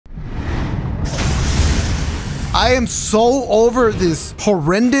I am so over this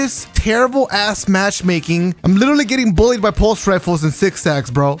horrendous, terrible ass matchmaking. I'm literally getting bullied by pulse rifles and six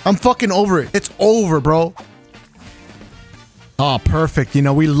stacks, bro. I'm fucking over it. It's over, bro. Oh, perfect. You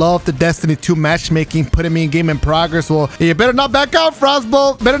know, we love the Destiny 2 matchmaking, putting me in game in progress. Well, you better not back out,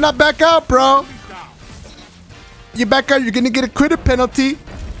 IFrostBolt. Better not back out, bro. You back out, you're gonna get a credit penalty.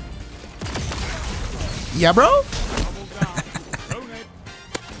 Yeah, bro?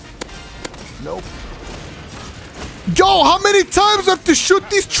 Nope. Yo, how many times do I have to shoot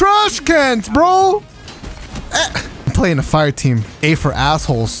these trash cans, bro? I'm playing a fire team. A for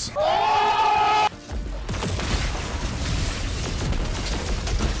assholes.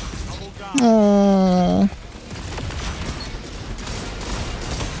 Aww.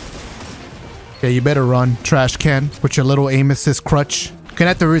 Yeah, you better run, trash can, with your little aim assist crutch. Gonna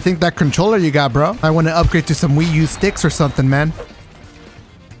have to rethink that controller you got, bro. I want to upgrade to some Wii U sticks or something, man.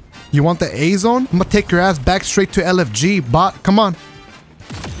 You want the A zone? I'm gonna take your ass back straight to LFG, bot. Come on.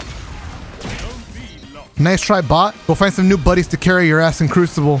 Nice try, bot. Go find some new buddies to carry your ass in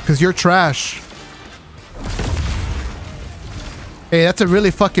Crucible, because you're trash. Hey, that's a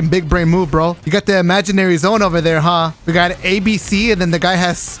really fucking big brain move, bro. You got the imaginary zone over there, huh? We got ABC, and then the guy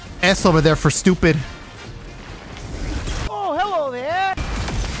has S over there for stupid. Oh, hello there.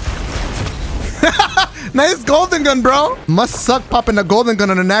 Nice golden gun, bro. Must suck popping a golden gun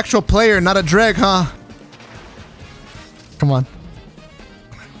on an actual player, not a dreg, huh? Come on.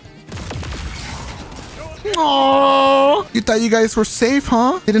 Oh, you thought you guys were safe,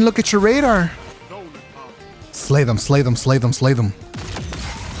 huh? Didn't look at your radar. Slay them, slay them, slay them, slay them.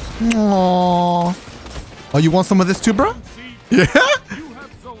 Aww. Oh, you want some of this too, bro? Yeah?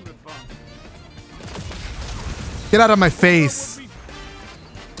 Get out of my face.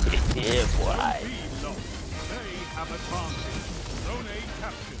 Yeah, boy.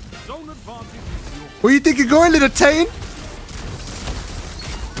 Where you think you're going, little Tane?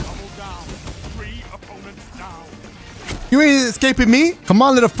 You ain't escaping me. Come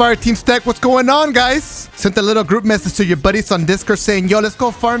on, little fire team stack. What's going on, guys? Sent a little group message to your buddies on Discord saying, yo, let's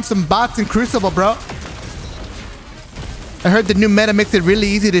go farm some bots in Crucible, bro. I heard the new meta makes it really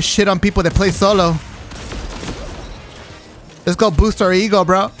easy to shit on people that play solo. Let's go boost our ego,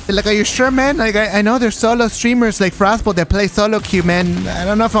 bro. Like, are you sure, man? Like, I know there's solo streamers like IFrostBolt that play solo queue, man. I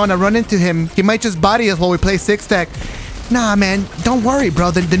don't know if I want to run into him. He might just body us while we play six stack. Nah, man. Don't worry,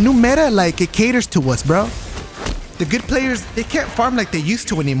 bro. The new meta, like, it caters to us, bro. The good players, they can't farm like they used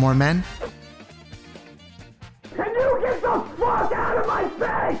to anymore, man. Can you get the fuck out of my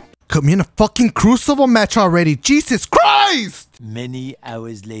face? Put me in a fucking Crucible match already. Jesus Christ! Many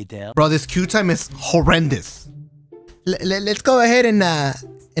hours later. Bro, this queue time is horrendous. Let's go ahead and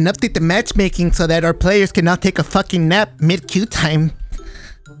update the matchmaking so that our players can now take a fucking nap mid-queue time.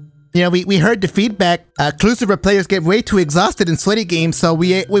 You know, we heard the feedback. Crucible players get way too exhausted in sweaty games, so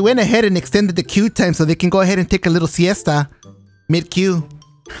we went ahead and extended the queue time so they can go ahead and take a little siesta mid-queue.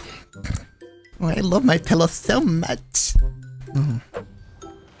 Oh, I love my pillow so much.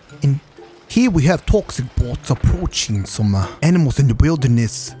 And here we have Toxicbolt approaching some animals in the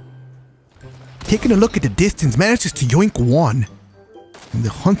wilderness. Taking a look at the distance, manages to yoink one. And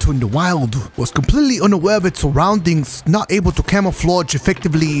the hunter in the wild was completely unaware of its surroundings, not able to camouflage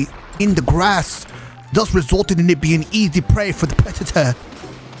effectively in the grass, thus resulting in it being easy prey for the predator.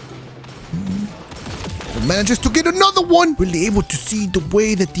 It manages to get another one, really able to see the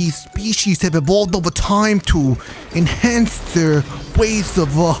way that these species have evolved over time to enhance their ways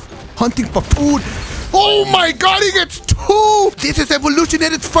of hunting for food. Oh my god, he gets two! This is evolution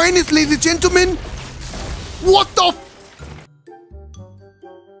at its finest, ladies and gentlemen! What the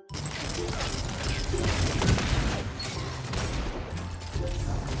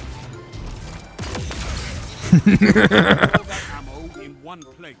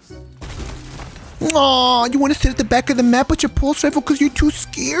Aw, you want to sit at the back of the map with your pulse rifle because you're too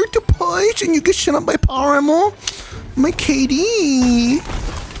scared to push and you get shot up by power ammo? My KD.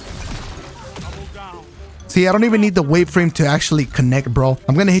 See, I don't even need the wave frame to actually connect, bro.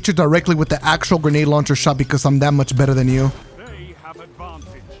 I'm gonna hit you directly with the actual grenade launcher shot because I'm that much better than you. They have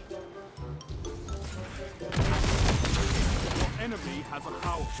advantage. Your enemy has a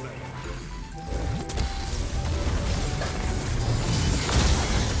power play.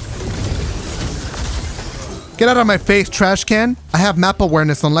 Get out of my face, trash can. I have map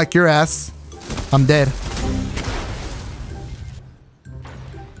awareness, unlike your ass. I'm dead.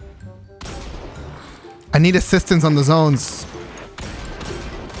 I need assistance on the zones.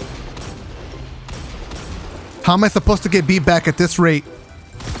 How am I supposed to get beat back at this rate?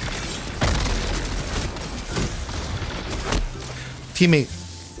 Teammate,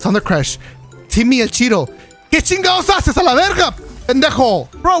 Thunder Crash, Team me El Cheeto. ¿Qué chingados haces a la verga,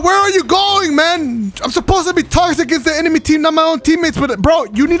 pendejo? Bro, where are you going, man? I'm supposed to be toxic against the enemy team, not my own teammates, but bro,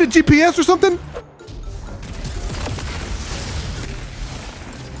 you need a GPS or something?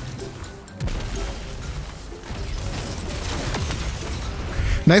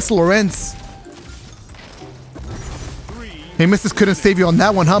 Nice, Lorenz. Hey, Mrs. couldn't save you on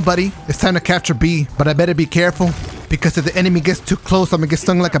that one, huh, buddy? It's time to capture B, but I better be careful because if the enemy gets too close, I'm gonna get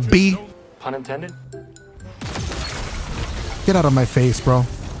stung like a bee. Pun intended. Get out of my face, bro.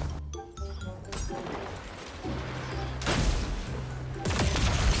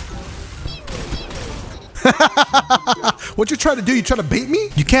 What you try to do? You try to bait me?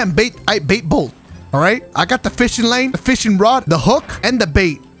 You can't bait. I bait bolt. All right? I got the fishing line, the fishing rod, the hook, and the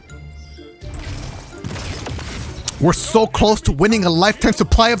bait. We're so close to winning a lifetime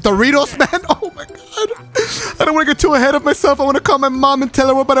supply of Doritos, man. Oh my God. I don't want to get too ahead of myself. I want to call my mom and tell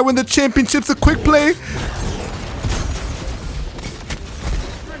her we're about to win the championships. A quick play.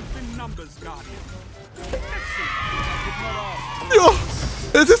 Yo,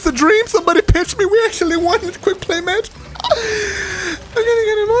 is this a dream? Somebody pitched me. We actually won this quick play match. I'm gonna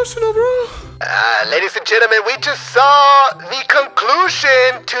get emotional, bro. Ladies and gentlemen, we just saw the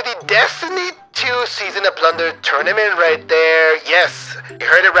conclusion to the Destiny 2 Season of Plunder tournament right there. Yes, you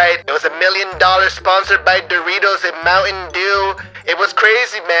heard it right. It was $1 million sponsored by Doritos and Mountain Dew. It was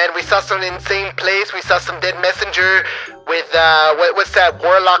crazy, man. We saw some insane plays. We saw some dead messenger with, what's that?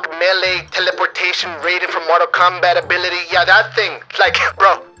 Warlock melee teleportation rated from Mortal Kombat ability. Yeah, that thing. Like,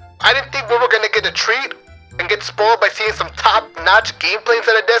 bro, I didn't think we were gonna get a treat and get spoiled by seeing some top-notch gameplay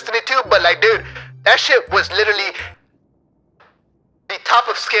inside of Destiny 2, but like, dude, that shit was literally the top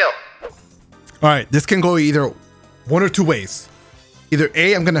of scale. All right, this can go either one or two ways. Either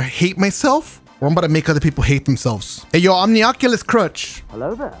A, I'm gonna hate myself, or I'm about to make other people hate themselves. Hey, yo, I'm the Oculus Crutch.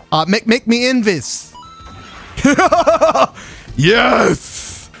 Hello there. Make me Invis.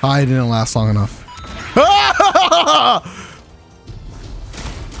 Yes! I didn't last long enough.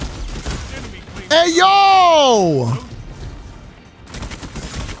 Hey, yo!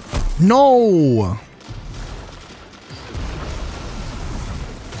 No!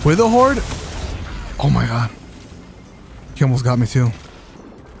 With a horde? Oh my God. He almost got me too.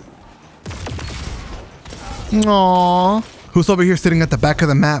 Aww. Who's over here sitting at the back of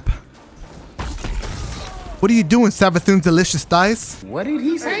the map? What are you doing, Savathun's delicious thighs? What did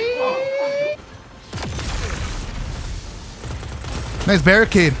he say? Nice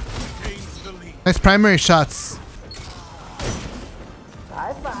barricade. Nice primary shots.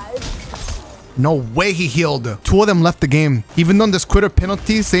 High five. No way he healed. Two of them left the game. Even though there's quitter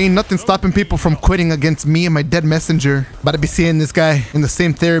penalties, there ain't nothing stopping people from quitting against me and my dead messenger. About to be seeing this guy in the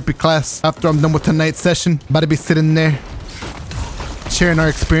same therapy class after I'm done with tonight's session. About to be sitting there, sharing our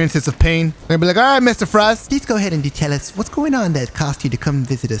experiences of pain. They're gonna be like, all right, Mr. Frost, please go ahead and tell us what's going on that caused you to come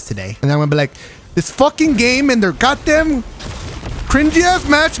visit us today. And I'm gonna be like, this fucking game and their goddamn cringy ass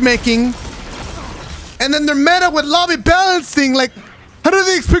matchmaking. And then they're meta with lobby balancing. Like, how do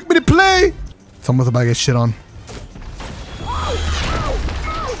they expect me to play? Someone's about to get shit on.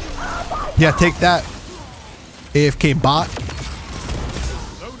 Yeah, take that. AFK bot.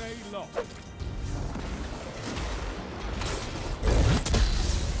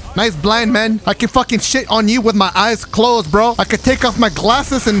 Nice blind, man. I can fucking shit on you with my eyes closed, bro. I could take off my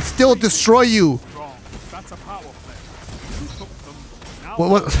glasses and still destroy you.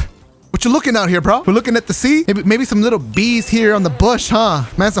 What you looking out here, bro? We're looking at the sea? Maybe some little bees here on the bush, huh?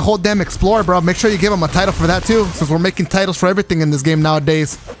 Man's a whole damn explorer, bro. Make sure you give him a title for that, too, since we're making titles for everything in this game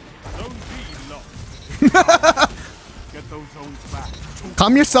nowadays.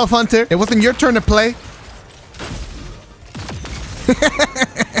 Calm yourself, Hunter. It wasn't your turn to play.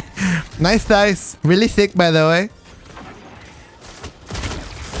 Nice dice. Really thick, by the way.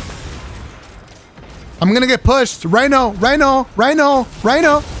 I'm gonna get pushed. Rhino, Rhino, Rhino,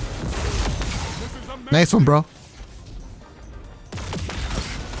 Rhino. Nice one, bro.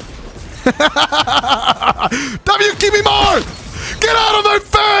 W, give me more! Get out of my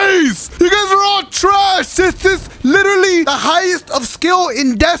face! You guys are all trash! This is literally the highest of skill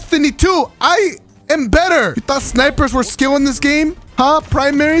in Destiny 2. I am better. You thought snipers were skill in this game? Huh?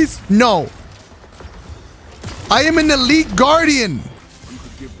 Primaries? No. I am an elite guardian.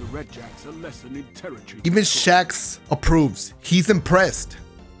 Even Shax approves. He's impressed.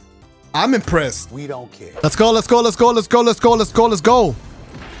 I'm impressed. We don't care. Let's go, let's go, let's go, let's go, let's go, let's go, let's go.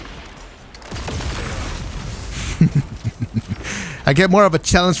 I get more of a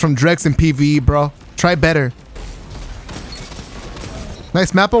challenge from Drex in PvE, bro. Try better.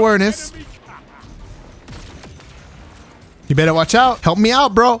 Nice map awareness. You better watch out. Help me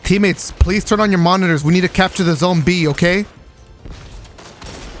out, bro. Teammates, please turn on your monitors. We need to capture the zone B, okay?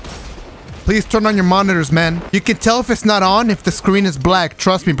 Please turn on your monitors, man. You can tell if it's not on if the screen is black.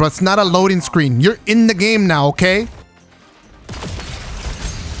 Trust me, bro. It's not a loading screen. You're in the game now, okay?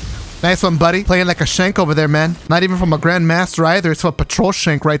 Nice one, buddy. Playing like a shank over there, man. Not even from a Grandmaster either. It's a patrol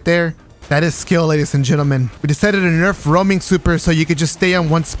shank right there. That is skill, ladies and gentlemen. We decided to nerf roaming super so you could just stay on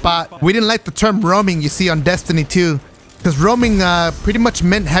one spot. We didn't like the term roaming you see on Destiny 2. Because roaming pretty much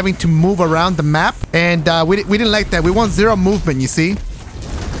meant having to move around the map. And we didn't like that. We want zero movement, you see?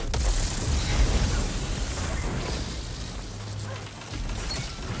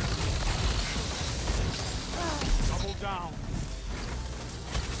 Double down.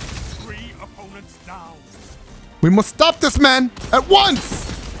 3 opponents down. We must stop this man at once.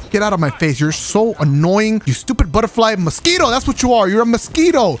 Get out of my face. You're so annoying. You stupid butterfly mosquito. That's what you are. You're a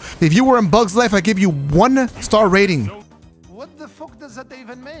mosquito. If you were in Bug's Life, I'd give you 1-star rating. What the fuck does that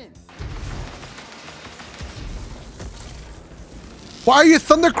even mean? Why are you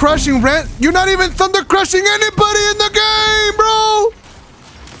thunder crushing, Rant? You're not even thunder crushing anybody in the game, bro.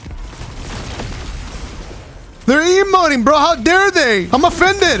 They're emoting, bro. How dare they? I'm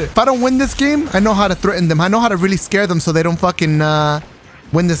offended. If I don't win this game, I know how to threaten them. I know how to really scare them so they don't fucking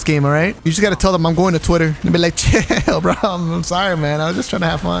win this game, all right? You just got to tell them I'm going to Twitter and be like, chill, bro. I'm sorry, man. I was just trying to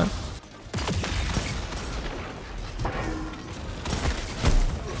have fun.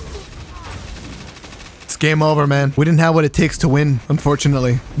 It's game over, man. We didn't have what it takes to win,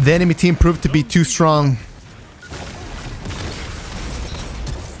 unfortunately. The enemy team proved to be too strong.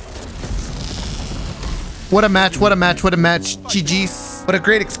 What a match, what a match, what a match. GG's. What a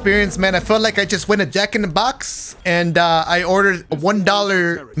great experience, man. I felt like I just went a Jack in the Box and I ordered a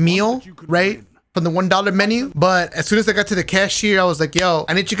 $1 meal, right? From the $1 menu. But as soon as I got to the cashier, I was like, yo,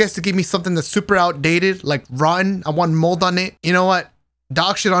 I need you guys to give me something that's super outdated, like rotten. I want mold on it. You know what?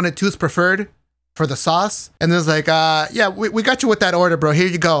 Dog shit on it too is preferred for the sauce. And it was like, yeah, we got you with that order, bro. Here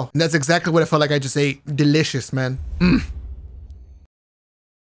you go. And that's exactly what I felt like I just ate. Delicious, man.